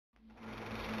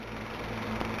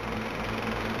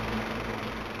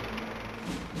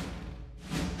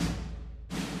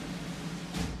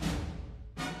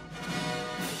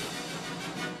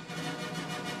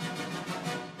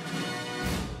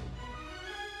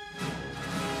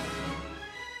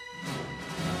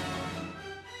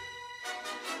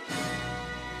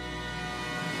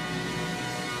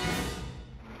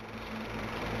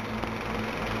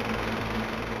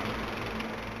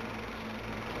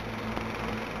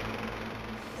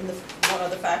one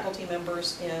of the faculty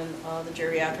members in the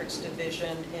Geriatrics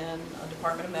division in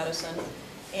Department of Medicine.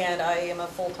 And I am a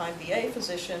full-time VA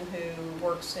physician who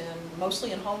works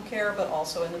mostly in home care, but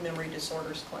also in the memory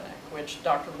disorders clinic, which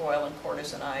Dr. Boyle and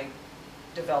Cordes and I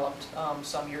developed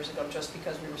some years ago just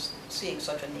because we were seeing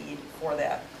such a need for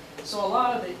that. So a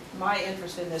lot of my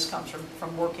interest in this comes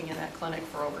from working in that clinic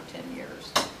for over 10 years.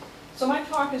 So my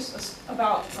talk is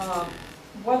about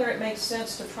whether it makes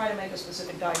sense to try to make a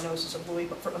specific diagnosis of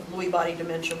Lewy body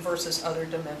dementia versus other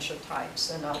dementia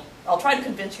types, and I'll try to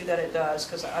convince you that it does,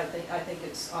 because I think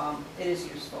it is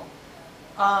useful.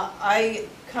 I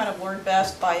kind of learn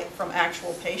best from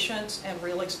actual patients and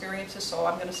real experiences, so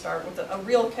I'm going to start with a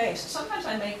real case. Sometimes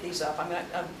I make these up.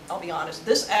 I'll be honest.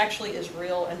 This actually is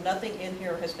real, and nothing in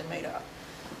here has been made up.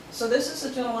 So this is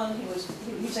a gentleman.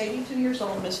 He's 82 years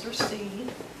old, Mr. C.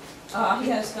 He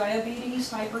has diabetes,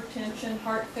 hypertension,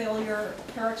 heart failure,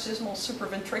 paroxysmal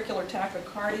supraventricular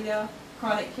tachycardia,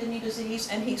 chronic kidney disease,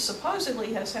 and he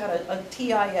supposedly has had a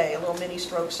TIA, a little mini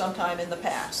stroke, sometime in the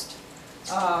past.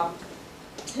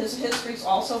 His history is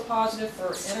also positive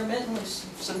for intermittently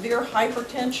severe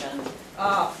hypertension,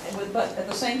 but at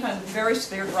the same time very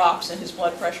severe drops in his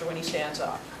blood pressure when he stands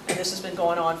up. And this has been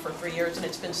going on for 3 years, and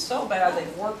it's been so bad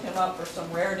they've worked him up for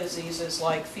some rare diseases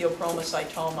like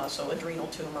pheochromocytoma, so adrenal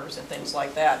tumors and things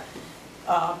like that,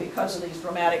 because of these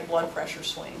dramatic blood pressure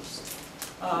swings.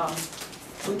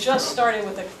 We're just starting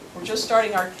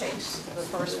our case. The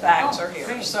first facts are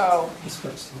here. So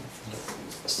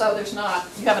there's not,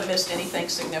 you haven't missed anything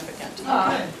significant.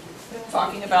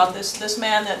 Talking about this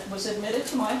man that was admitted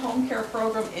to my home care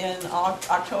program in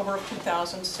October of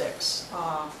 2006.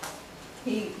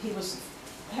 He was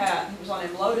on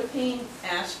amlodipine,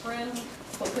 aspirin,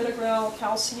 clopidogrel,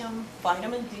 calcium,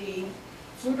 vitamin D,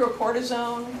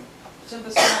 fludrocortisone,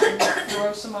 simvastatin,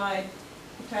 furosemide,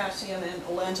 potassium, and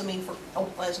olanzapine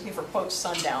for quote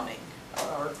sundowning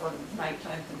or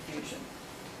nighttime confusion.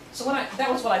 So that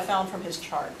was what I found from his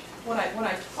chart. When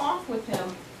I talked with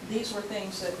him, these were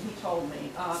things that he told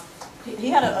me. He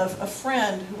had a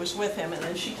friend who was with him, and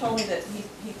then she told me that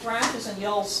he thrashes and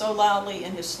yells so loudly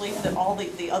in his sleep that all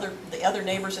the other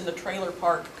neighbors in the trailer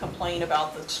park complain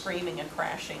about the screaming and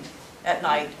crashing at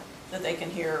night that they can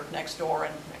hear next door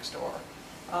and next door.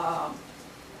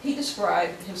 He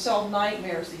described himself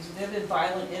nightmares, these vivid,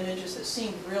 violent images that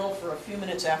seemed real for a few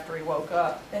minutes after he woke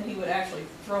up, and he would actually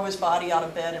throw his body out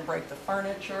of bed and break the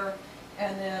furniture,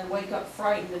 and then wake up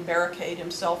frightened and barricade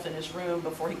himself in his room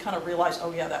before he kind of realized,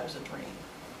 oh yeah, that was a dream.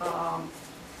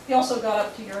 He also got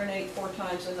up to urinate 4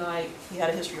 times a night. He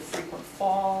had a history of frequent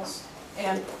falls,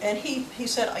 and he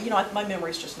said, you know, my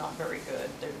memory's just not very good.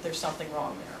 There's something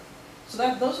wrong there. So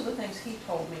those are the things he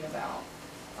told me about.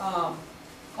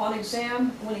 On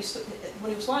exam, when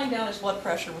he was lying down, his blood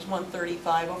pressure was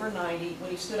 135/90.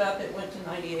 When he stood up, it went to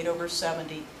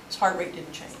 98/70. His heart rate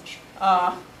didn't change.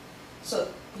 So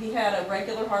he had a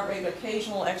regular heart rate,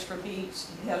 occasional extra beats.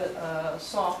 He had a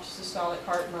soft systolic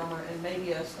heart murmur and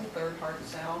maybe a third heart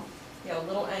sound. He had a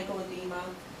little ankle edema.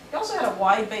 He also had a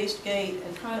wide-based gait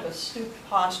and kind of a stooped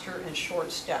posture and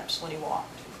short steps when he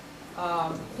walked.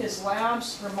 His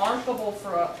labs, remarkable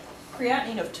for a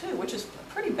creatinine of 2, which is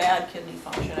pretty bad kidney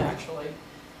function actually.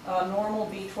 Normal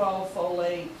B12,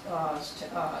 folate,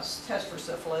 test for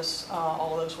syphilis,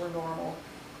 all of those were normal.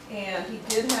 And he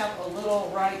did have a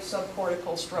little right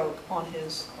subcortical stroke on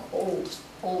his old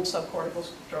subcortical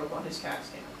stroke on his CAT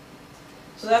scan.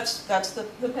 So that's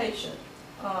the patient.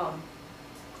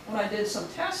 When I did some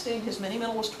testing, his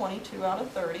mini-mental was 22 out of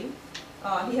 30.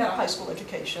 He had a high school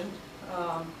education.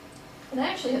 And I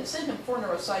actually had sent him for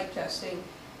neuropsych testing,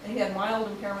 and he had mild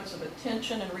impairments of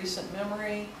attention and recent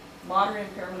memory, moderate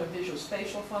impairment of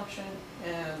visual-spatial function,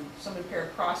 and some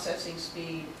impaired processing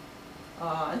speed.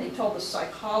 And he told the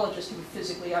psychologist he would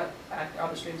physically act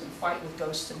out his dreams and fight with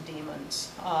ghosts and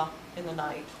demons in the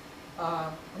night.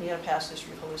 And he had a past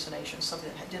history of hallucinations,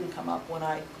 something that didn't come up when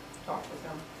I talked with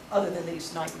him, other than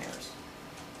these nightmares.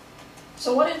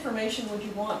 So what information would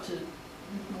you want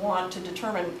to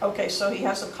determine, okay, so he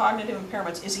has some cognitive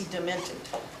impairments, is he demented?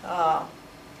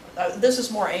 This is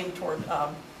more aimed toward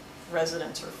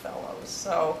residents or fellows.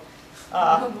 So.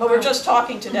 But we're just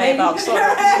talking today about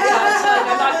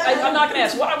I'm not going to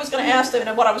ask. What I was going to ask them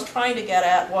and what I was trying to get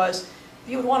at was,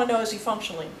 you would want to know, is he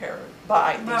functionally impaired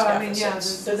by these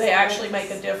deficits? Do they actually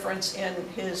make a difference in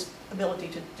his ability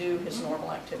to do his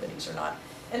normal activities or not?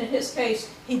 And in his case,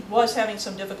 he was having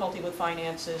some difficulty with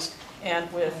finances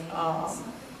and with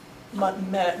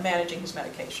managing his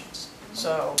medications.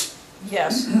 So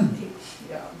yes,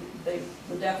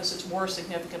 the deficits were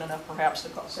significant enough perhaps to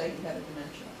say he had a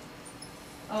dementia.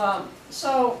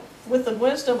 So with the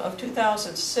wisdom of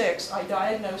 2006, I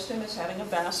diagnosed him as having a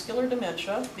vascular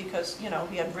dementia because, you know,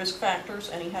 he had risk factors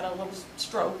and he had a little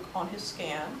stroke on his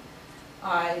scan.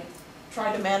 I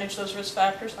tried to manage those risk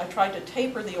factors. I tried to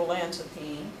taper the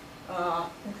olanzapine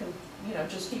and you know,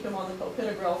 just keep him on the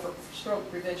clopidogrel for stroke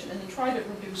prevention, and then try to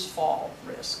reduce fall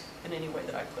risk in any way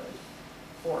that I could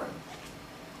for him.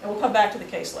 And we'll come back to the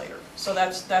case later. So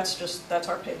that's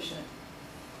our patient.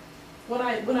 When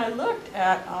I looked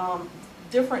at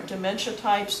different dementia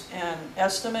types and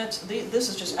estimates, this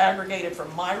is just aggregated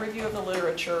from my review of the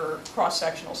literature,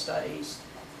 cross-sectional studies.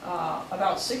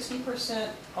 About 60%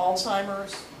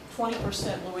 Alzheimer's,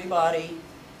 20% Lewy body,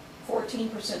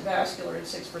 14% vascular, and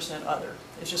 6% other.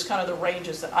 It's just kind of the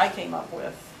ranges that I came up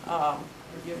with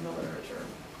reviewing the literature.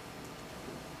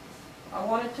 I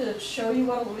wanted to show you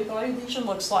what a Lewy body lesion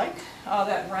looks like.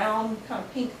 That round kind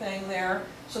of pink thing there.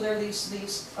 So there are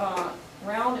these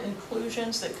round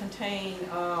inclusions that contain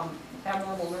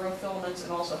abnormal neurofilaments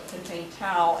and also contain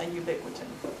tau and ubiquitin.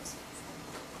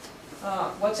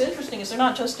 What's interesting is they're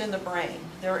not just in the brain.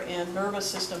 They're in nervous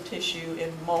system tissue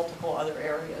in multiple other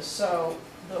areas. So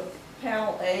the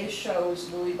panel A shows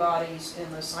Lewy bodies in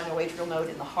the sinoatrial node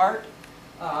in the heart.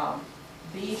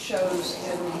 B shows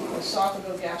in the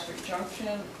esophagogastric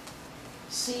junction,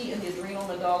 C in the adrenal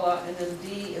medulla, and then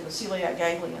D in the celiac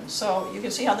ganglion. So you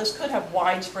can see how this could have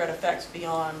widespread effects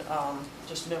beyond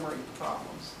just memory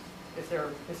problems if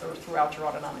they're throughout your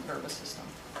autonomic nervous system.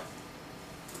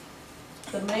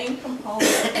 The main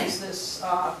component is this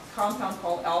compound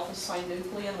called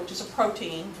alpha-synuclein, which is a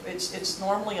protein. It's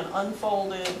normally an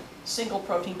unfolded single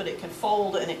protein, but it can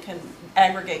fold and it can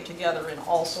aggregate together in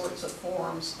all sorts of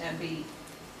forms and be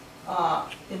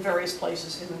in various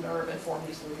places in the nerve and form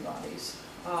these Lewy bodies.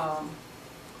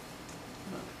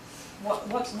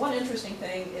 One interesting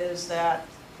thing is that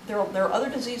there are other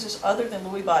diseases other than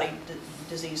Lewy body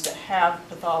disease that have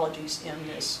pathologies in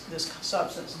this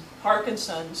substance.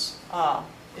 Parkinson's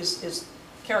is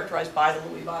characterized by the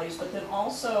Lewy bodies, but then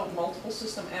also multiple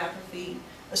system atrophy,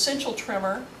 essential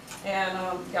tremor, and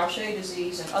Gaucher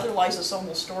disease and other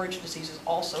lysosomal storage diseases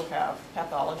also have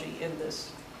pathology in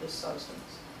this substance.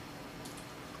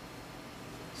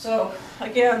 So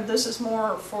again, this is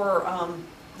more for,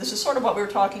 this is sort of what we were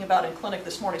talking about in clinic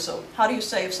this morning. So how do you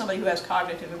say if somebody who has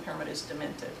cognitive impairment is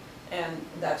demented? And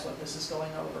that's what this is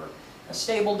going over. A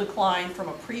stable decline from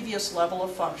a previous level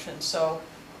of function. So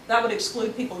that would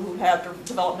exclude people who have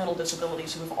developmental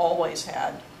disabilities who have always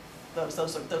had those.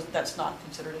 That's not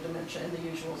considered a dementia in the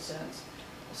usual sense.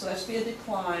 So that's be a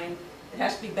decline. It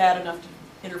has to be bad enough to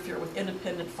interfere with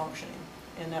independent functioning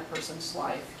in that person's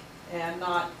life and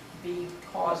not be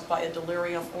caused by a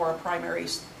delirium or a primary,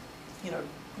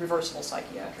 reversible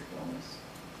psychiatric illness.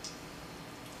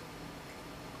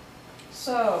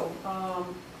 So,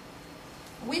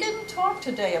 we didn't talk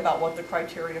today about what the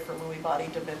criteria for Lewy body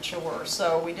dementia were,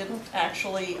 so we didn't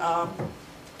actually,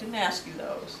 didn't ask you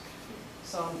those.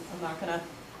 So I'm not going to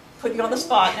put you on the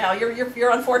spot now.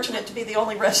 You're unfortunate to be the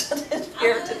only resident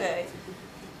here today.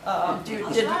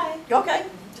 Okay.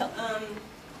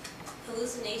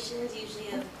 Hallucinations usually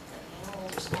of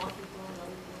older, small people and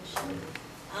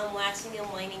other. Waxing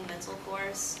and waning mental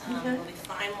course. They'll be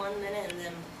fine 1 minute and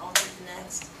then altered the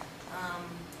next.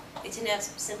 They tend to have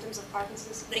symptoms of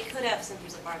Parkinson's. They could have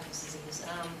symptoms of Parkinson's disease.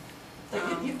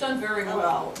 You've done very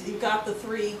well. You've got the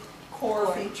 3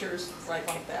 core features right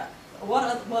like that. What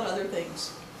other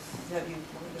things have you?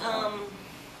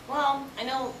 Well, I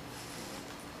know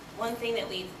one thing that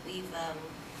we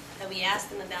asked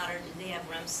them about are did they have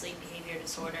REM sleep behavior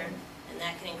disorder, and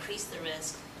that can increase the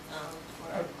risk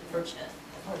for dementia.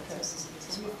 Okay.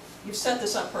 So you've set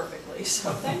this up perfectly,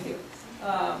 so thank you.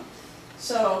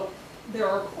 So there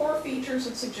are core features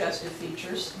and suggestive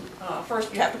features.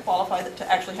 First, you have to qualify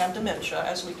to actually have dementia,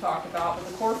 as we talked about. But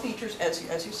the core features, as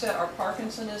you said, are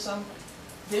Parkinsonism,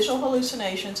 visual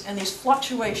hallucinations, and these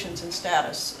fluctuations in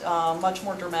status, much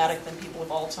more dramatic than people with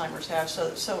Alzheimer's have.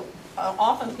 So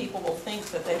often people will think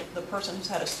that the person has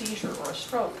had a seizure or a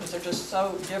stroke because they're just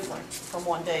so different from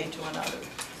one day to another.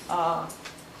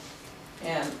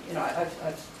 And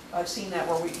I've seen that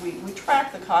where we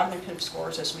track the cognitive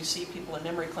scores as we see people in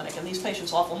memory clinic, and these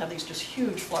patients often have these just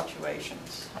huge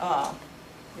fluctuations,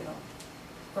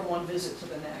 from one visit to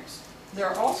the next. There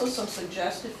are also some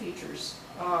suggestive features: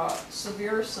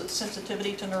 severe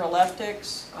sensitivity to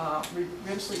neuroleptics,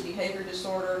 REM sleep behavior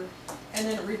disorder, and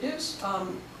then reduced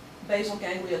basal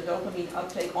ganglia dopamine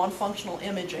uptake on functional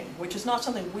imaging, which is not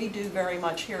something we do very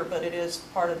much here, but it is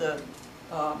part of the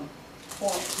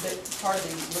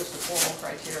list of formal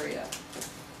criteria.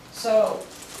 So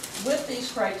with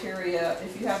these criteria,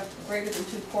 if you have greater than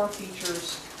 2 core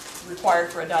features required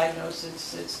for a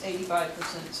diagnosis, it's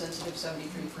 85% sensitive,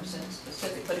 73%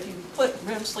 specific. But if you put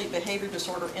REM sleep behavior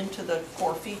disorder into the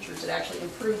core features, it actually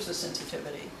improves the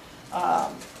sensitivity,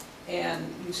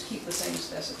 and you keep the same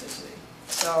specificity.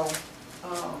 So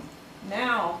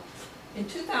now, in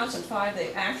 2005,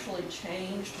 they actually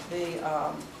changed the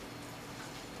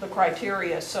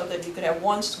criteria so that you could have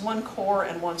one core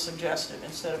and one suggestive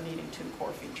instead of needing 2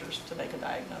 core features to make a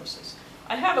diagnosis.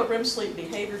 I have a REM sleep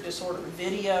behavior disorder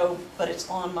video, but it's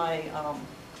on my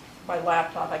my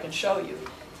laptop. I can show you.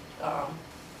 And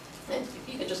if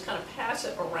you can just kind of pass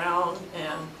it around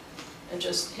and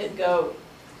just hit go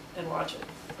and watch it.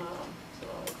 So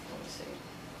let me see.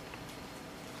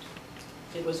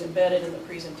 It was embedded in the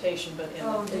presentation, but in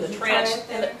the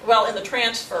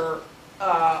transfer,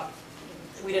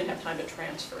 we didn't have time to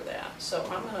transfer that. So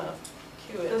I'm going to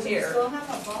cue it here. Does it still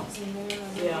have a box in there?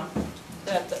 Yeah.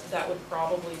 That would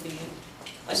probably be,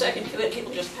 a second cue it,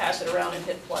 people just pass it around and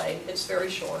hit play. It's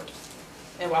very short,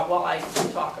 and while I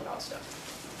talk about stuff.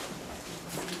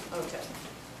 Okay.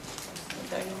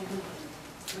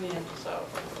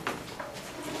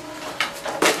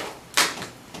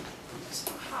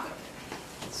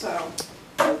 So.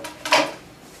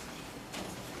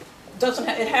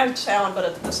 It has sound,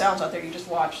 but the sound's out there. You just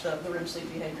watch the REM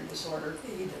sleep behavior disorder.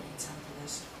 You don't need sound for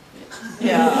this.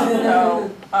 Yeah,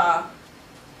 no.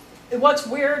 What's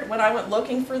weird, when I went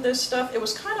looking for this stuff, it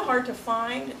was kind of hard to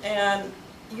find, and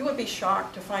you would be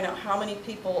shocked to find out how many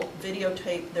people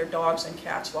videotape their dogs and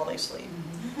cats while they sleep.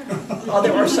 Oh,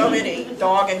 there were so many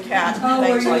dog and cat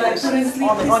things like this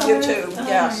on YouTube.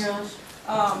 Yes.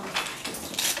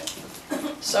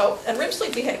 So, and REM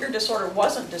sleep behavior disorder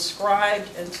wasn't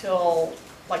described until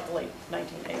like the late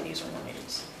 1980s or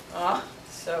 90s.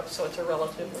 So it's a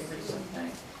relatively recent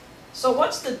thing. So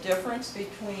what's the difference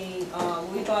between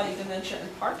Lewy body dementia and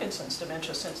Parkinson's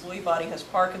dementia? Since Lewy body has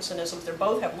Parkinsonism, they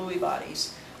both have Lewy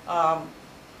bodies. That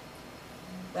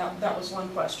was one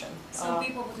question. Some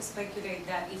people would speculate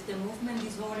that if the movement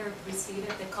disorder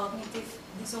preceded the cognitive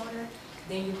disorder,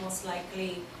 then you most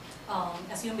likely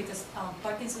assume, because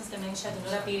Parkinson's dementia do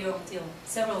not appear until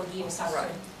several years after.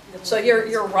 Right. So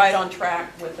you're right on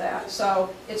track with that.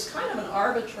 So it's kind of an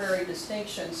arbitrary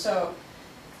distinction. So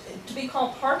to be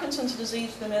called Parkinson's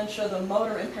disease dementia, the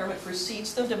motor impairment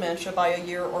precedes the dementia by a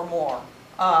year or more.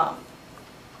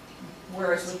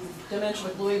 Whereas with dementia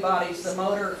with Lewy bodies, the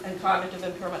motor and cognitive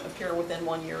impairment appear within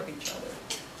 1 year of each other.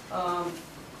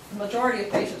 The majority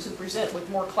of patients who present with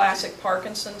more classic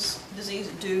Parkinson's disease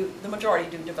the majority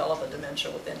do develop a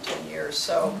dementia within 10 years.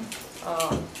 So,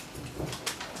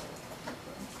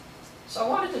 so I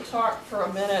wanted to talk for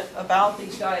a minute about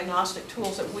these diagnostic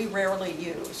tools that we rarely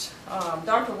use.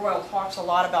 Dr. Royal talks a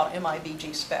lot about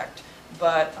MIBG SPECT,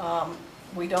 but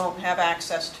we don't have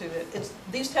access to it.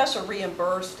 These tests are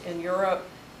reimbursed in Europe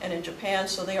and in Japan,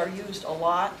 so they are used a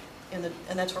lot, and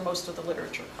that's where most of the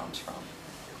literature comes from.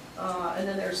 And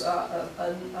then there's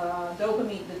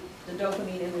dopamine. The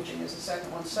dopamine imaging is the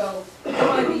second one. So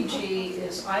MIBG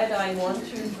is iodine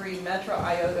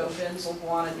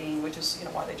 1,2,3-metroiodobenzoyl-guanidine, which is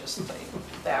why they just say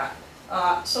that.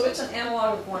 So it's an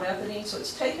analog of guanethidine. So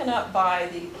it's taken up by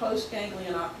the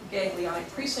postganglionic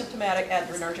presymptomatic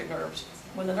adrenergic nerves.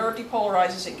 When the nerve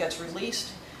depolarizes, it gets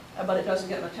released, but it doesn't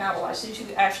get metabolized. So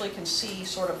you actually can see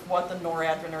sort of what the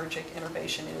noradrenergic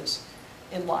innervation is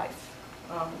in life.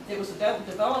 It was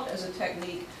developed as a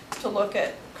technique to look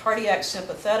at cardiac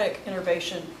sympathetic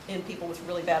innervation in people with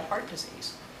really bad heart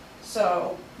disease.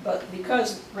 So, but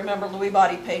because, remember, Lewy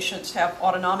body patients have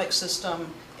autonomic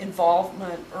system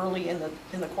involvement early in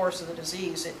the course of the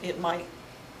disease, it was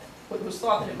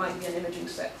thought that it might be an imaging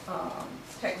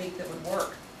technique that would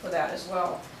work for that as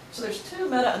well. So there's 2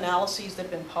 meta-analyses that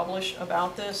have been published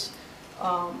about this.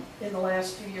 In the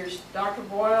last few years, Dr.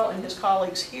 Royal and his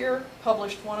colleagues here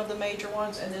published one of the major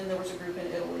ones, and then there was a group in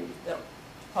Italy that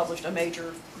published a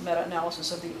major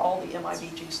meta-analysis of all the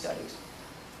MIBG studies.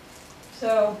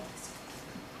 So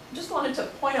just wanted to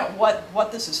point out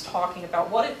what this is talking about.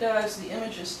 What it does, the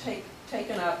image is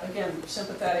taken up, again,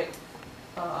 sympathetic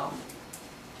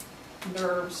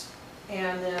nerves,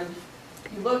 and then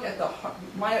you look at the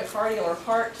myocardial or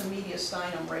heart to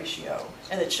mediastinum ratio,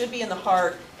 and it should be in the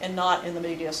heart and not in the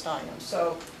mediastinum.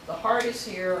 So the heart is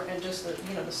here, and just the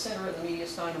the center of the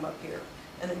mediastinum up here,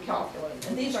 and then calculate.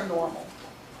 And these are normal.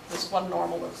 This is what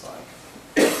normal looks like.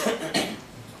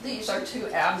 These are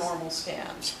 2 abnormal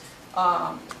scans.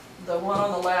 The one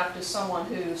on the left is someone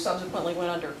who subsequently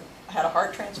had a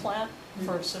heart transplant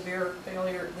for severe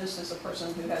failure. This is a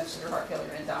person who had severe heart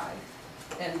failure and died.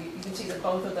 And you can see that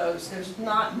both of those, there's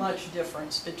not much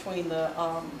difference between the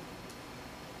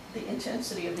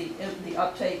intensity of the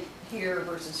uptake here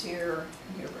versus here,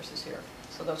 and here versus here.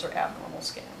 So those are abnormal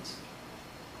scans.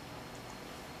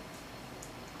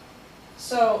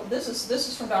 So this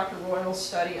is from Dr. Royal's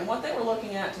study, and what they were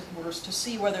looking at was to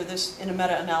see whether this, in a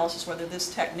meta-analysis, whether this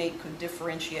technique could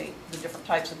differentiate the different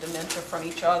types of dementia from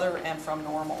each other and from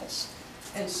normals.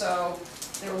 And so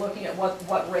they were looking at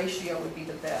what ratio would be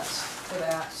the best for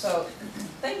that. So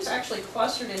things actually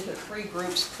clustered into 3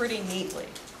 groups pretty neatly.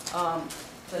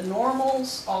 The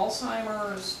normals,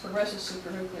 Alzheimer's, progressive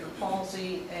supranuclear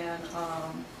palsy, and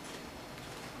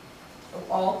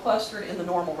all clustered in the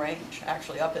normal range,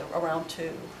 actually up at around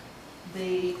 2.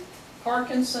 The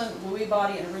Parkinson, Lewy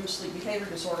body, and REM sleep behavior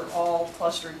disorder all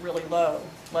clustered really low,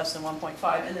 less than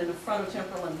 1.5, and then the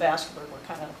frontotemporal and vascular were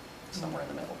kind of somewhere in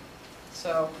the middle.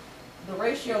 So the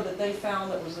ratio that they found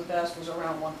that was the best was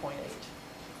around 1.8.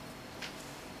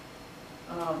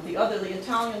 The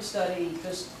Italian study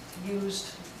just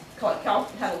used,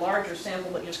 had a larger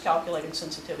sample but just calculated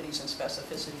sensitivities and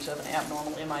specificities of an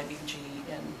abnormal MIBG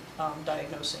in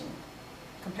diagnosing,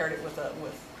 compared it with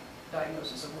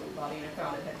diagnosis of Lewy body, and it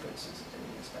found it had good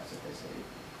sensitivity and specificity.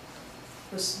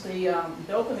 The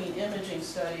dopamine imaging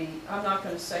study, I'm not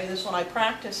going to say this when I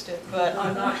practiced it, but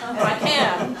I'm not, and I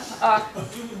can,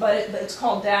 but it's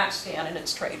called DAT scan and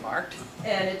it's trademarked,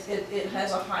 and it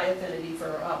has a high affinity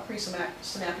for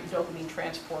presynaptic dopamine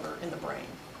transporter in the brain,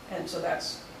 and so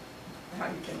that's how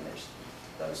you can image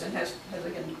those, and has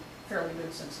again fairly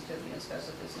good sensitivity and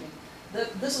specificity.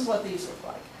 This is what these look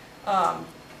like.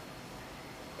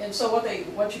 And so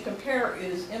what you compare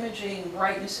is imaging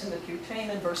brightness in the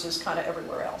putamen versus kind of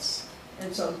everywhere else.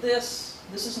 And so this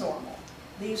is normal.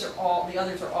 These are all, the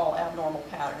others are all abnormal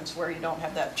patterns where you don't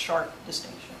have that sharp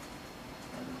distinction.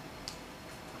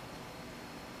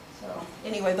 So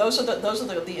anyway, those are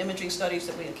the imaging studies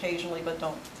that we occasionally but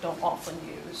don't often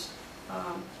use.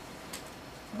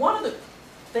 One of the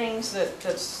things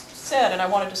that's said, and I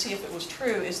wanted to see if it was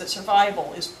true, is that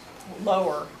survival is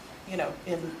lower, in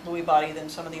Lewy body than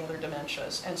some of the other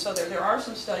dementias. And so there are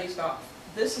some studies about,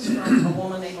 this is from a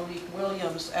woman named Monique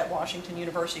Williams at Washington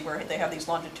University, where they have these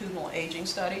longitudinal aging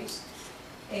studies,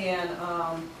 and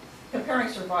comparing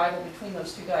survival between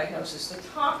those 2 diagnoses. The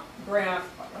top graph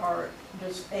are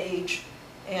just age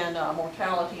and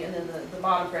mortality, and then the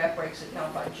bottom graph breaks it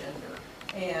down by gender.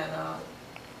 And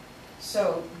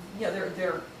so, yeah,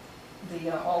 the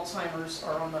Alzheimer's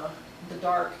are on the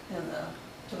dark and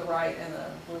to the right, and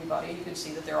the Lewy body, and you can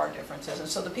see that there are differences. And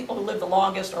so the people who live the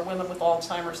longest are women with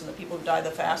Alzheimer's, and the people who die the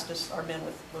fastest are men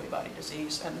with Lewy body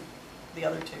disease, and the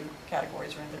other 2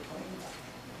 categories are in between.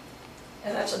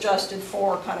 And that's adjusted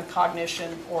for kind of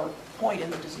cognition or point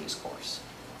in the disease course.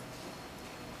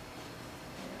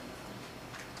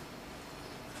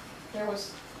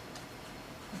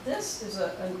 This is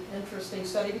an interesting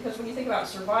study, because when you think about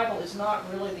survival, is not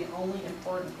really the only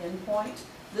important endpoint.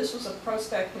 This was a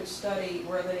prospective study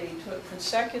where they took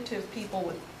consecutive people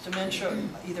with dementia,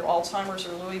 either Alzheimer's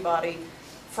or Lewy body,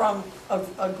 from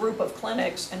a group of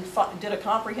clinics, and did a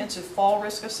comprehensive fall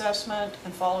risk assessment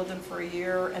and followed them for a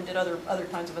year, and did other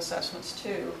kinds of assessments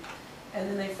too. And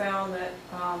then they found that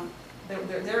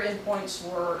their endpoints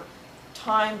were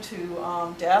time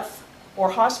to death, or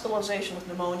hospitalization with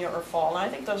pneumonia or fall. And I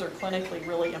think those are clinically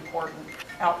really important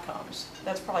outcomes.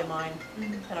 That's probably mine,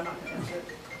 and I'm not going to answer it.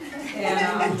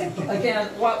 And again,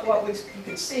 what you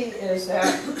can see is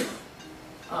that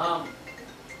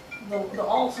the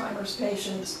Alzheimer's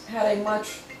patients had a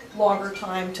much longer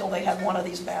time till they had one of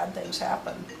these bad things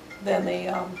happen than the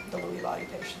Lewy body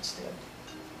patients did.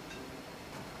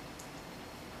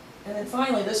 And then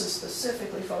finally, this is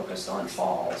specifically focused on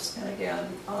falls, and again,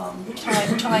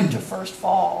 time to first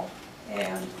fall.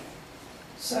 And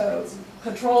so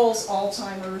controls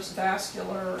Alzheimer's,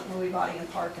 vascular, Lewy body, and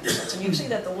Parkinson's. And you can see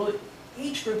that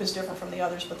each group is different from the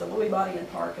others, but the Lewy body and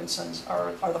Parkinson's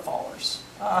are the fallers,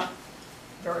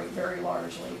 very, very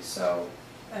largely. So,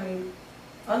 I mean,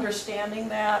 understanding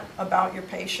that about your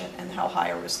patient and how high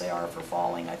a risk they are for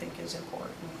falling, I think, is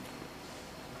important.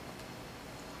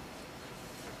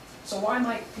 So why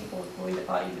might people with Lewy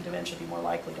body dementia be more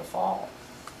likely to fall?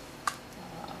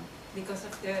 Because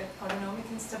of the autonomic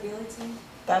instability?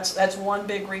 That's one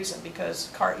big reason, because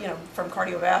from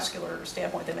cardiovascular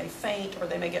standpoint, they may faint or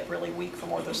they may get really weak from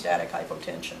orthostatic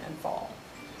hypotension and fall.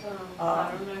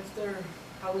 I don't know if their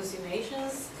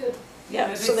hallucinations could...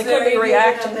 Yeah, so they could be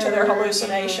reacting to their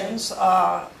hallucinations.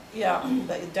 Yeah,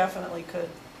 they definitely could.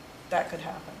 That could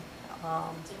happen.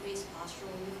 Decreased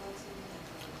postural reflexes,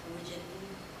 rigidity.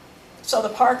 So the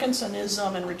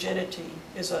Parkinsonism and rigidity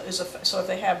so if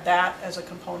they have that as a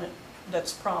component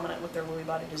that's prominent with their Lewy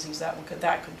body disease, that could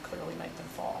clearly make them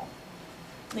fall.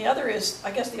 And the other is,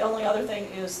 I guess the only other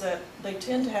thing is that they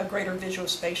tend to have greater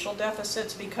visuospatial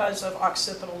deficits because of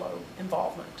occipital lobe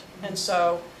involvement. And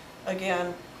so,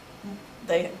 again,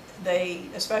 they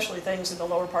especially things in the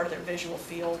lower part of their visual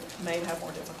field may have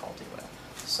more difficulty with.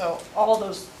 So all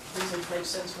those reasons make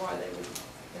sense why they would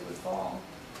fall.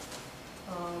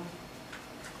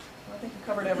 I think we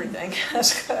covered everything.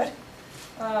 That's good.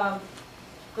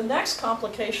 The next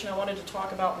complication I wanted to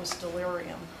talk about was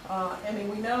delirium. I mean,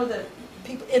 we know that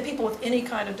people with any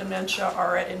kind of dementia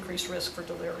are at increased risk for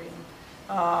delirium.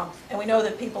 And we know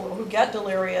that people who get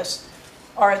delirious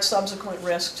are at subsequent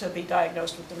risk to be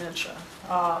diagnosed with dementia.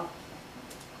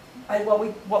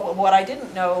 What I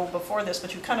didn't know before this,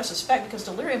 but you kind of suspect, because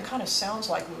delirium kind of sounds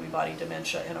like Lewy body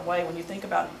dementia in a way. When you think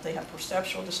about it, they have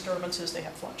perceptual disturbances, they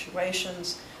have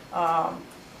fluctuations.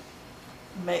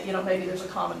 Maybe there's a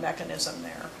common mechanism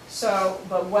there. So,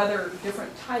 but whether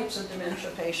different types of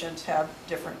dementia patients have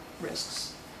different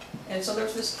risks. And so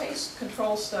there's this case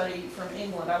control study from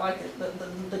England. I like it,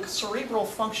 the cerebral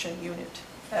function unit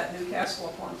at Newcastle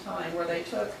upon Tyne, where they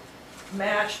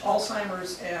matched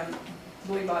Alzheimer's and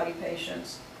Lewy body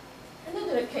patients, and then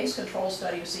did a case control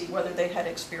study to see whether they had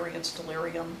experienced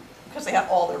delirium, because they had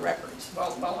all their records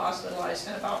while hospitalized,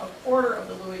 and about a quarter of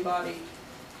the Lewy body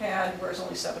had, whereas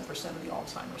only 7% of the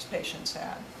Alzheimer's patients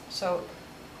had. So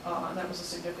that was a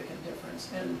significant difference.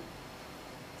 And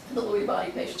the Lewy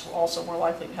body patients were also more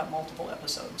likely to have multiple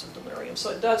episodes of delirium.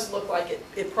 So it does look like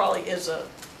it probably is a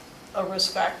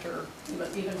risk factor,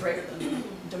 even greater than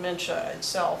dementia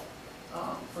itself,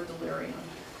 for delirium.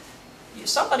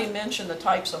 Somebody mentioned the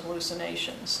types of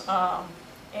hallucinations,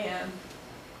 and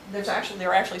there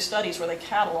are actually studies where they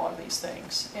catalog these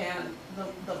things, and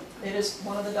it is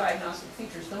one of the diagnostic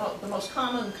features. The most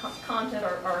common content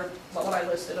are what I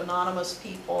listed: anonymous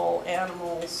people,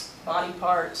 animals, body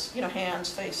parts,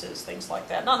 hands, faces, things like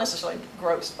that. Not necessarily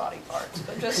gross body parts,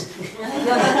 but just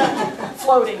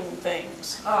floating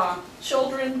things.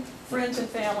 Children, friends and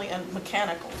family, and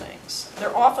mechanical things.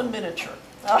 They're often miniature.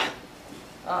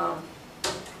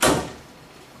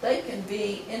 They can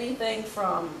be anything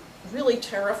from really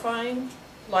terrifying,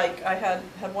 like I had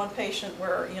one patient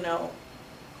where,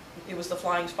 it was the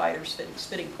flying spiders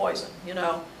spitting poison,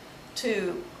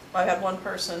 to, I had one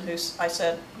person who, I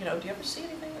said, do you ever see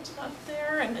anything that's not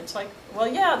there? And it's like, well,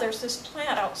 yeah, there's this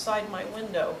plant outside my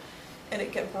window, and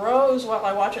it grows while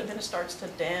I watch it, and then it starts to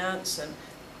dance, and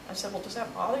I said, well, does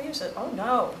that bother you? He said, oh,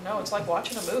 no, it's like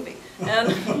watching a movie.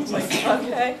 And it's like,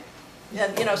 okay.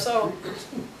 And, so,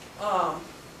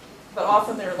 but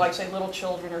often they're like, say, little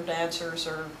children or dancers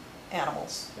or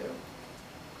animals, too.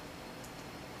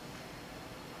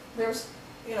 There's,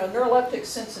 neuroleptic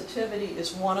sensitivity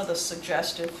is one of the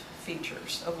suggestive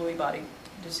features of Lewy body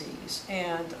disease.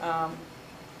 And,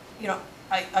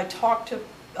 I talk to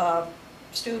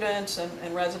students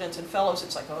and residents and fellows.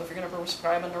 It's like, oh, if you're going to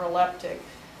prescribe a neuroleptic,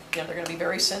 they're going to be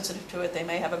very sensitive to it. They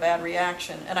may have a bad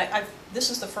reaction. And this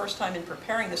is the first time in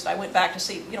preparing this, I went back to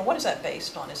see, what is that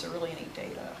based on? Is there really any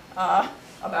data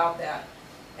about that?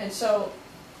 And so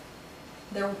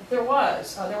there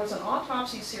was an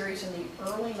autopsy series in the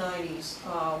early 90s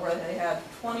where they had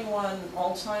 21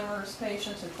 Alzheimer's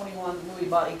patients and 21 Lewy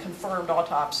body confirmed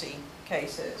autopsy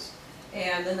cases.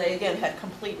 And then they again had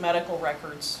complete medical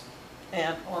records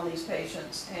on these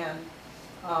patients. And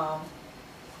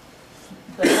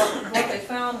what they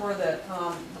found were that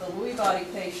the Lewy body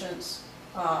patients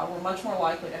were much more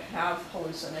likely to have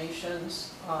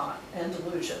hallucinations and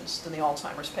delusions than the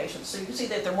Alzheimer's patients. So you can see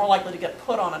that they're more likely to get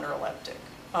put on a neuroleptic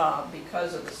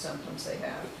because of the symptoms they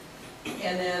have.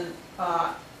 And then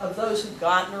of those who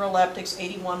got neuroleptics,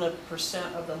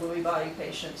 81% of the Lewy body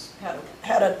patients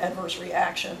had an adverse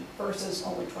reaction versus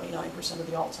only 29% of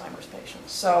the Alzheimer's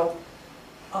patients. So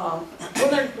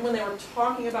when they were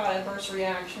talking about adverse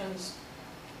reactions,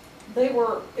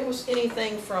 it was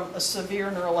anything from a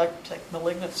severe neuroleptic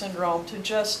malignant syndrome to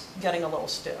just getting a little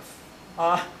stiff.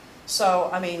 So,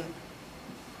 I mean,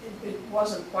 it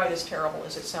wasn't quite as terrible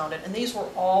as it sounded. And these were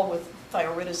all with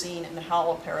thioridazine and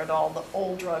haloperidol, the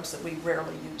old drugs that we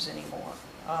rarely use anymore.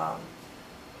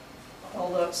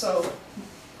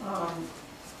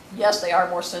 Yes, they are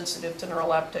more sensitive to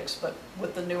neuroleptics, but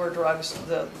with the newer drugs,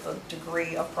 the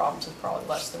degree of problems is probably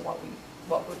less than what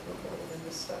was reported in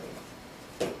this study.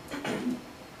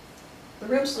 The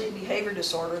REM sleep behavior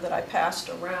disorder that I passed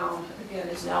around, again,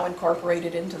 is now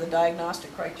incorporated into the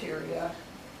diagnostic criteria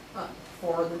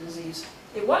for the disease.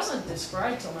 It wasn't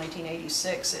described till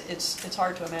 1986. It's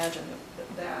hard to imagine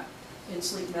that in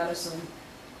sleep medicine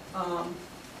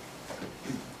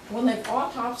when they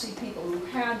autopsied people who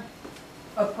had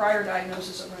a prior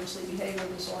diagnosis of REM sleep behavior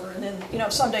disorder and then, you know,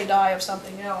 someday die of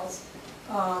something else,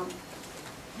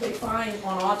 they find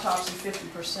on autopsy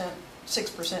 50%,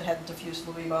 6% had diffuse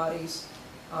Lewy bodies,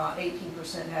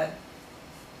 18% had,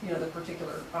 you know, the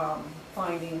particular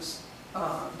findings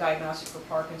diagnostic for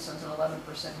Parkinson's, and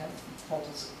 11% had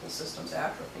multiple systems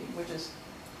atrophy, which is,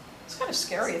 it's kind of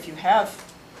scary if you have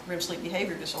REM sleep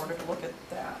behavior disorder to look at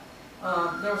that.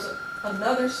 There was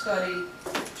another study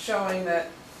showing that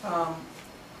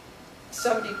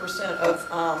 70% of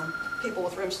people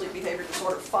with REM sleep behavior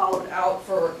disorder followed out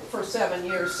for 7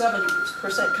 years.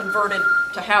 70% converted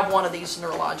to have one of these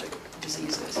neurologic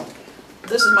diseases.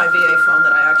 This is my VA phone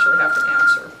that I actually have to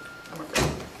answer, I'm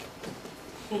afraid,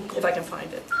 if I can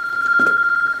find it.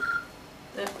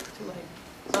 Too late.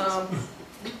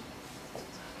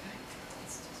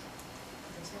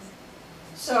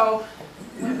 So,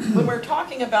 when we're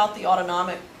talking about the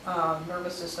autonomic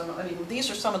nervous system, I mean, these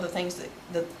are some of the things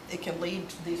that it can lead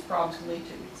to, these problems can lead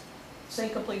to.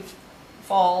 Syncope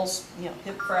falls, you know,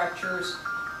 hip fractures,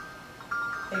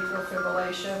 atrial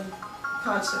fibrillation,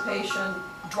 constipation,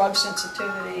 drug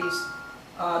sensitivities,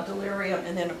 delirium,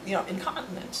 and then, you know,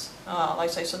 incontinence. Like I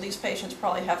say, so these patients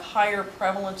probably have higher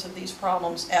prevalence of these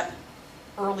problems at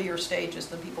earlier stages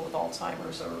than people with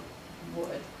Alzheimer's or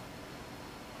would.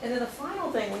 And then the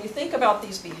final thing, when you think about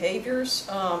these behaviors,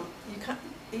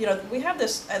 you know, we have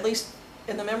this, at least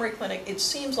in the memory clinic, it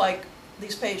seems like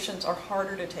these patients are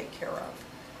harder to take care of.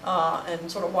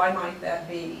 And sort of why might that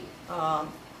be?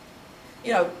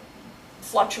 You know,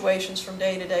 fluctuations from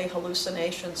day to day,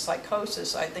 hallucinations,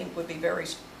 psychosis, I think would be very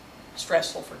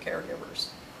stressful for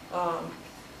caregivers. I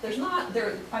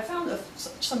found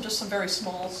some very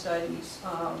small studies.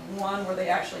 One where they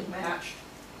actually matched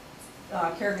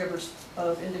caregivers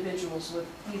of individuals with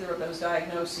either of those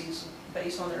diagnoses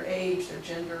based on their age, their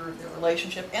gender, their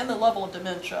relationship, and the level of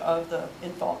dementia of the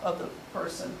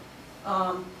person.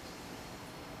 30%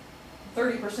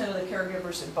 of the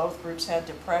caregivers in both groups had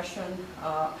depression.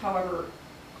 However,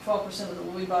 12% of the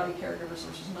Lewy body caregivers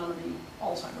versus none of the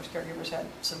Alzheimer's caregivers had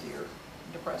severe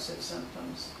depressive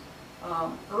symptoms.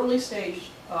 Early stage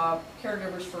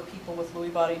caregivers for people with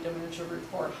Lewy body dementia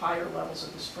report higher levels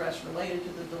of distress related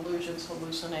to the delusions,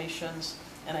 hallucinations,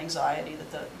 and anxiety that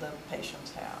the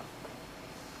patients have.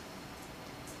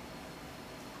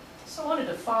 So I wanted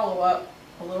to follow up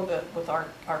a little bit with our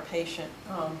patient.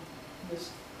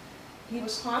 He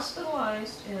was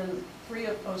hospitalized in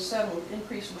 2007 with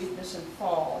increased weakness and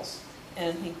falls,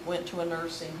 and he went to a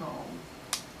nursing home.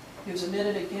 He was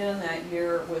admitted again that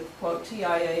year with, quote,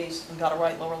 TIAs and got a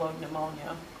right lower lobe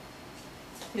pneumonia.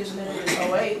 He was admitted in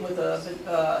 2008 with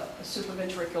a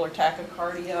supraventricular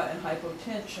tachycardia and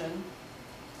hypotension.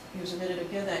 He was admitted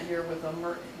again that year with a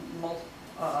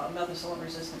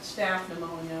methicillin-resistant staph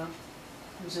pneumonia.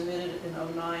 He was admitted in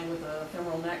 2009 with a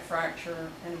femoral neck fracture,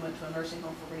 and he went to a nursing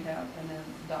home for rehab and then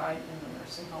died in the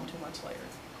nursing home 2 months later.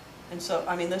 And so,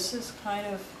 I mean, this is kind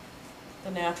of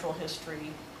the natural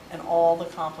history and all the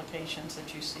complications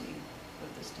that you see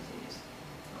with this disease,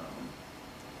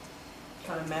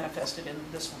 kind of manifested in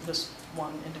this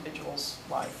one individual's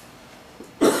life.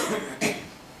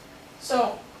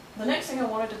 So the next thing I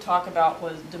wanted to talk about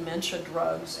was dementia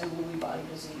drugs and Lewy body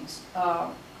disease.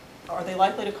 Are they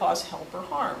likely to cause help or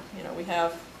harm? You know, we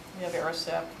have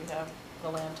Aricept, we have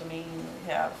galantamine, we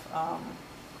have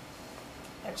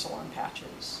Exelon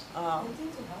patches. They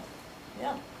seem to help.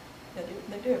 Yeah,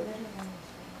 they do.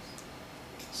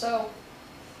 So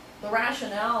the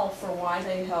rationale for why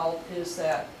they help is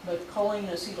that the choline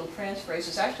acetyltransferase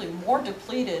is actually more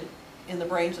depleted in the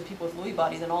brains of people with Lewy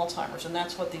body than Alzheimer's, and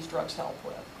that's what these drugs help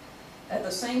with. At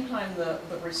the same time, the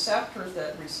receptors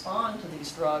that respond to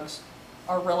these drugs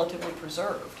are relatively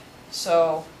preserved.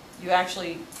 So you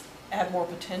actually have more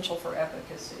potential for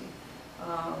efficacy.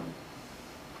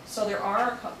 So there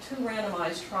are two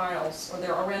randomized trials, or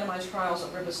there are randomized trials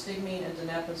of ribostigmine and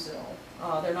donepezil.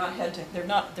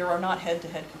 There are not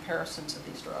head-to-head comparisons of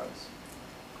these drugs.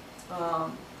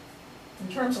 In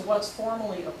terms of what's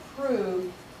formally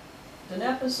approved,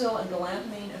 donepezil and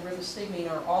galantamine and ribostigmine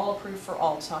are all approved for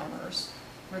Alzheimer's.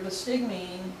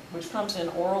 Ribostigmine, which comes in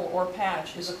oral or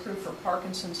patch, is approved for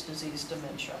Parkinson's disease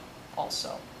dementia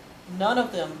also. None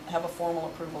of them have a formal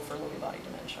approval for Lewy body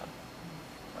dementia.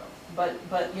 But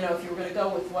you know, if you were going to go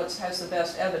with what has the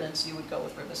best evidence, you would go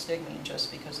with ribostigmine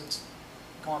just because it's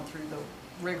gone through the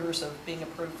rigors of being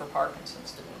approved for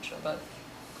Parkinson's dementia, but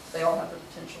they all have the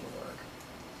potential to work.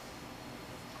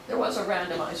 There was a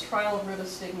randomized trial of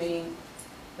ribostigmine.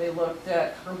 They looked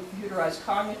at computerized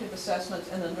cognitive assessments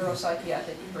and the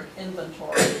neuropsychiatric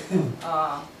inventory.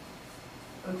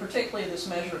 and particularly this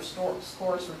measure of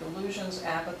scores for delusions,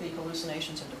 apathy,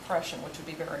 hallucinations, and depression, which would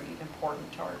be very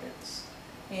important targets.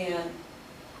 And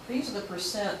these are the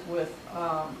percent with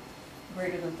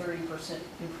greater than 30%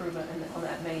 improvement on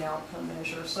that main outcome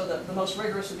measure. So the most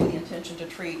rigorous would be the intention to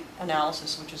treat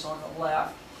analysis, which is on the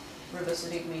left,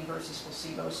 ribostigmine versus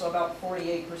placebo. So about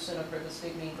 48% of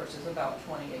ribostigmine versus about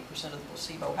 28% of the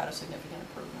placebo had a significant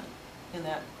improvement in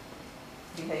that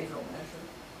behavioral measure.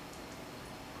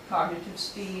 Cognitive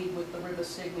speed with the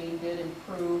ribostigmine did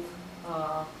improve,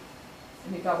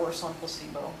 and it got worse on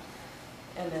placebo.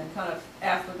 And then kind of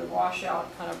after the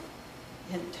washout, kind of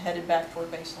headed back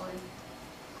toward baseline.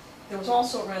 There was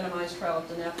also a randomized trial of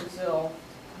donepezil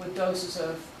with doses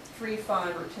of 3,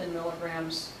 5, or 10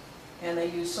 milligrams, and they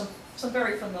used some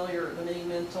very familiar, the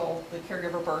mini-mental, the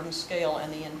caregiver burden scale,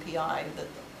 and the NPI, that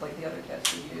like the other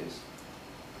tests we used.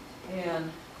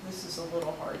 And this is a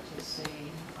little hard to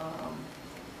see,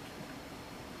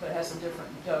 but it has some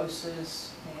different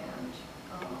doses, and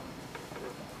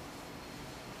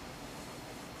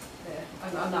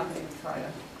I'm not going to even try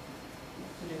to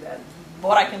do that.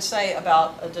 What I can say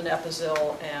about a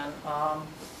donepezil and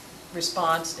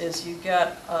response is you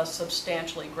get a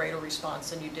substantially greater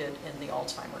response than you did in the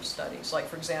Alzheimer's studies. Like,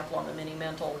 for example, on the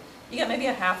mini-mental, you get maybe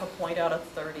a half a point out of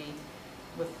 30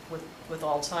 with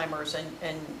Alzheimer's,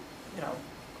 and you know,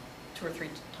 2 or 3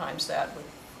 times that with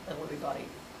a Lewy body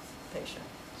patient.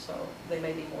 So they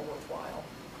may be more worthwhile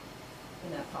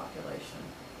in that population.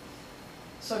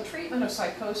 So treatment of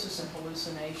psychosis and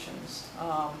hallucinations.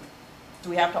 Do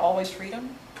we have to always treat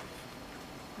them?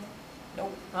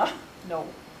 Nope. No.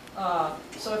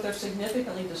 So if they're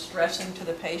significantly distressing to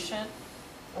the patient,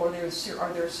 or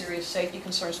are there serious safety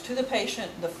concerns to the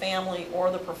patient, the family, or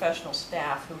the professional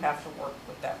staff who have to work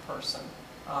with that person,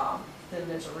 then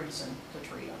there's a reason to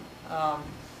treat them.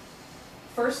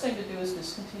 First thing to do is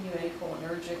discontinue any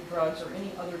cholinergic drugs or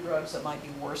any other drugs that might be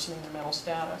worsening their mental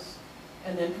status,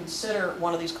 and then consider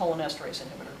one of these cholinesterase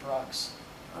inhibitor drugs.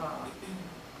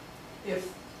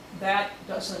 If that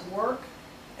doesn't work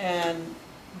and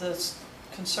the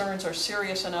concerns are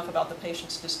serious enough about the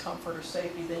patient's discomfort or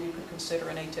safety, then you could consider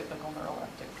an atypical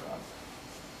neuroleptic drug.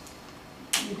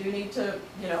 You do need to,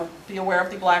 be aware of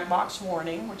the black box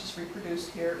warning, which is reproduced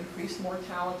here: increased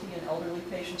mortality in elderly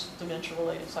patients with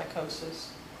dementia-related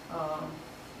psychosis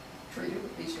treated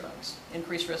with these drugs,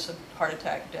 increased risk of heart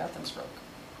attack, death, and stroke,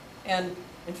 and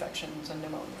infections and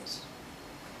pneumonias.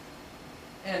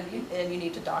 And you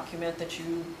need to document that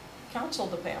you counseled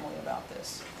the family about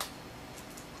this.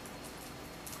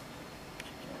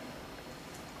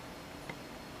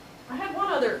 I had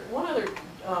one other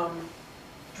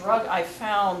drug I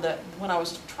found that when I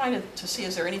was trying to see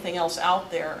is there anything else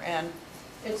out there, and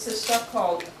it's this stuff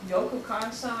called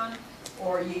Yokukansan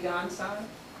or Yigansan.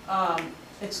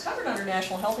 It's covered under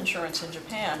national health insurance in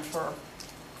Japan for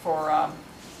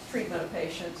treatment of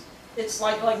patients. It's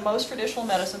like most traditional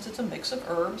medicines. It's a mix of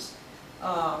herbs.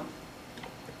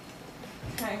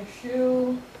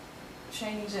 Kangshu,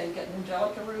 Chinese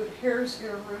angelica root, hare's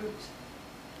ear root,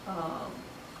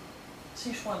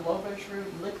 Sichuan lobesh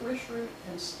root, licorice root,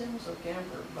 and stems of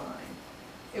gambler vine.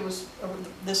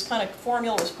 This kind of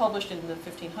formula was published in the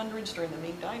 1500s during the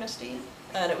Ming Dynasty,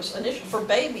 and it was initially for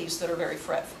babies that are very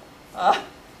fretful.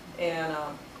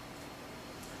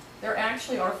 There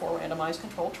actually are 4 randomized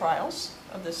controlled trials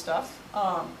of this stuff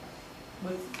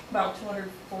with about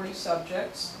 240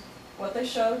 subjects. What they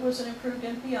showed was an improved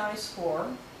NPI score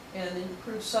and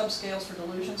improved subscales for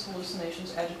delusions,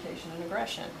 hallucinations, agitation, and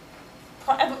aggression,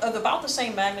 of about the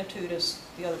same magnitude as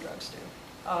the other drugs do.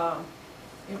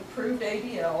 Improved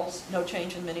ADLs, no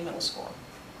change in mini-mental score.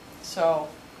 So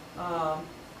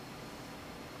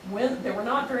there were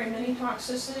not very many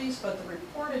toxicities, but the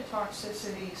reported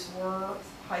toxicities were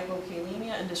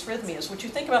hypokalemia and dysrhythmias, which you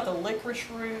think about the licorice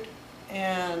root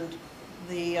and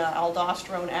the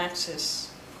aldosterone axis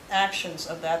actions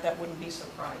of that wouldn't be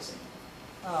surprising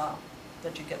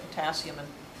that you get potassium and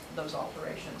those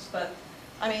alterations. But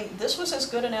I mean, this was as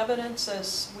good an evidence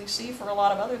as we see for a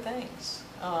lot of other things.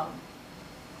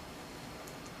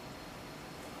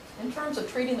 In terms of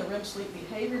treating the REM sleep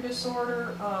behavior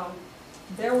disorder,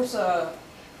 there was a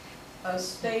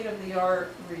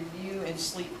state-of-the-art review in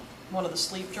one of the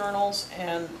sleep journals,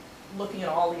 and looking at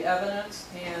all the evidence,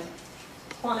 and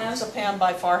clonazepam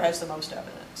by far has the most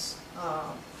evidence.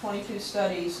 22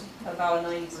 studies, about a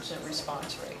 90%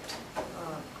 response rate.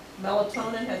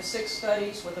 Melatonin had 6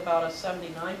 studies with about a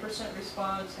 79%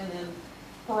 response, and then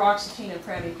paroxetine and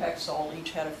pramipexole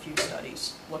each had a few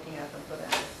studies looking at them for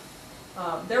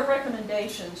that. Their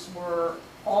recommendations were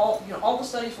all the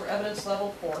studies were evidence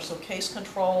level 4, so case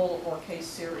control or case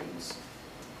series.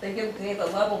 they gave a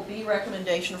level B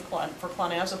recommendation for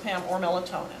clonazepam or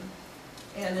melatonin.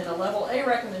 And then a level A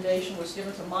recommendation was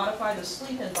given to modify the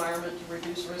sleep environment to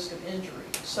reduce risk of injury.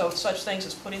 So such things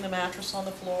as putting the mattress on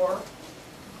the floor,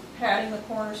 patting the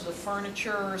corners of the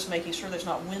furniture, making sure there's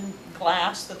not wind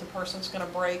glass that the person's going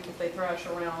to break if they thrash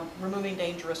around, removing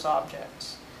dangerous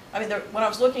objects. I mean, when I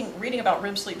was reading about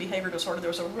REM sleep behavior disorder, there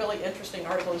was a really interesting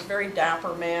article. It was a very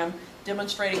dapper man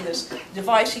demonstrating this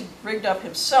device he rigged up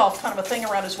himself, kind of a thing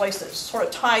around his waist that sort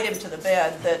of tied him to the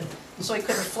bed so he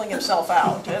couldn't fling himself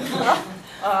out. And,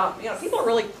 you know, people are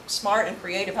really smart and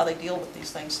creative how they deal with these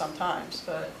things sometimes.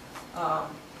 But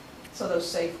so those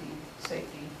safety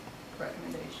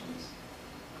recommendations.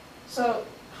 So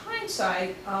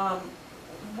hindsight,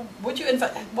 would you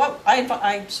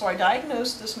so I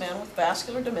diagnosed this man with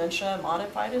vascular dementia and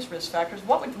modified his risk factors.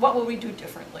 What would we do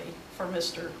differently for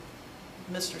Mr.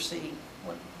 C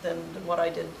than what I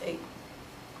did 8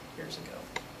 years ago?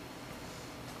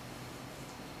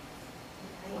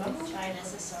 Try an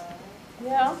SSRI.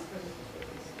 Yeah.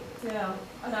 Yeah,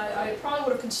 and I probably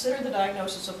would have considered the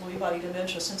diagnosis of Lewy Body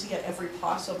Dementia since he had every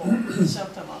possible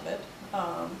symptom of it.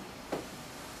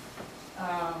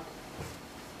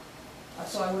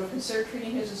 So I would have considered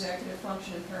treating his executive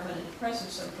function impairment and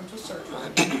depressive symptoms with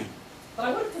surgery. But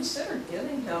I would have considered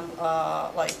giving him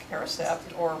like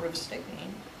Aricept or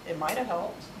rivastigmine. It might have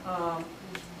helped.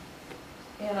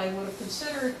 And I would have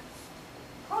considered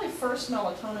probably first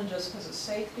melatonin just because of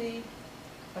safety.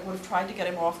 I would have tried to get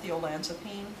him off the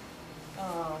olanzapine.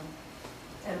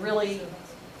 And really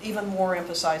even more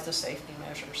emphasize the safety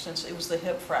measures, since it was the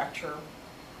hip fracture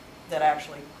that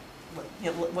actually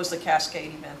was the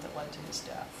cascade event that led to his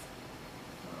death.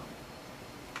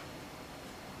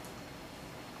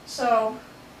 So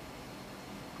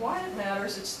why it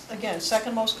matters, it's, again,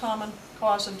 second most common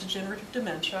cause of degenerative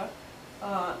dementia,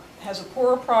 has a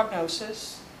poorer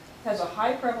prognosis, has a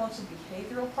high prevalence of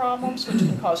behavioral problems, which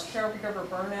can cause caregiver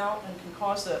burnout and can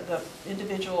cause the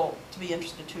individual to be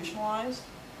institutionalized.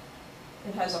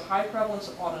 It has a high prevalence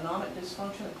of autonomic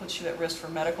dysfunction that puts you at risk for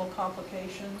medical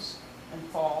complications and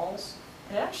falls.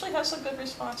 It actually has a good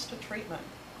response to treatment,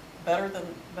 better than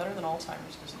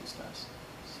Alzheimer's disease does.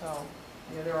 So,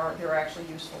 you know, there are actually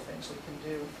useful things we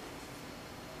can do.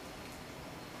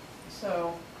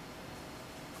 So,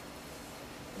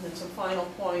 and then some final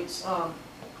points.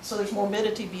 So there's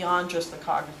morbidity beyond just the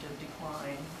cognitive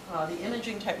decline. The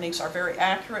imaging techniques are very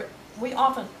accurate. We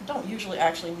often don't usually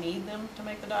actually need them to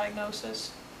make the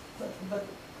diagnosis, but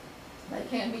they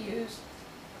can be used.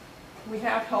 We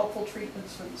have helpful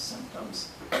treatments for these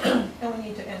symptoms, and we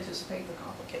need to anticipate the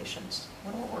complications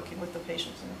when we're working with the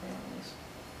patients and their families.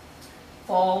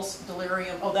 Falls,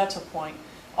 delirium, oh, that's a point.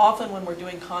 Often when we're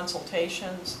doing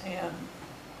consultations and,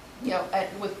 you know,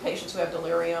 with patients who have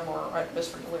delirium or are at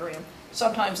risk for delirium,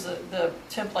 sometimes the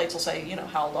templates will say, you know,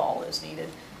 Haldol is needed.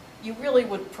 You really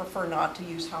would prefer not to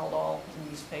use Haldol in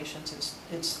these patients.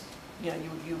 It's you know,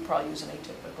 you would probably use an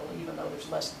atypical, even though there's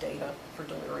less data for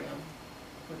delirium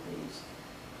with these.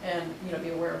 And, you know, be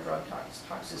aware of drug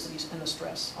toxicities and the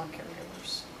stress on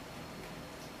caregivers.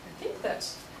 I think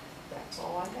that's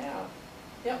all I have.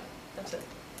 Yep, that's it.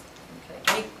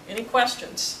 Okay. Any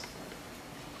questions?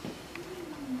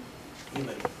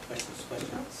 Anybody?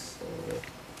 Questions?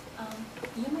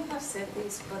 You may have said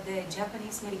this, but the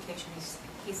Japanese medication,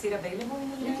 is it available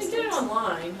in the You United can States? get it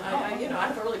online. You know, I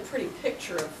have a really pretty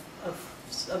picture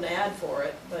of an ad for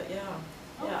it, but yeah.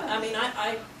 Yeah, Okay. I mean,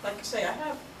 I like I say, I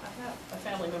have a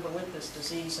family member with this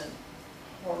disease and,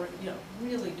 or, you know,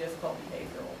 really difficult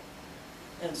behavioral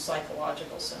and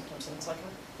psychological symptoms, and it's like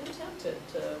I'm tempted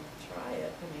to try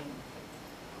it. I mean,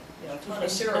 you know, a ton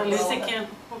of syrup. At least it will- can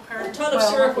occur. A ton of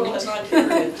syrup has not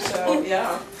cured it, so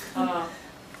yeah.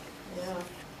 Yeah,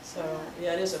 so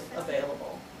yeah, it is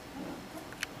available.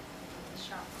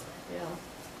 Yeah.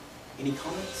 Any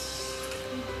comments?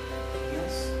 Anything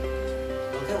else?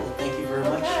 Okay, well, thank you very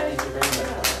much. Okay. Thank you very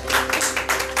much.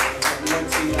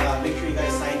 Okay, we want to make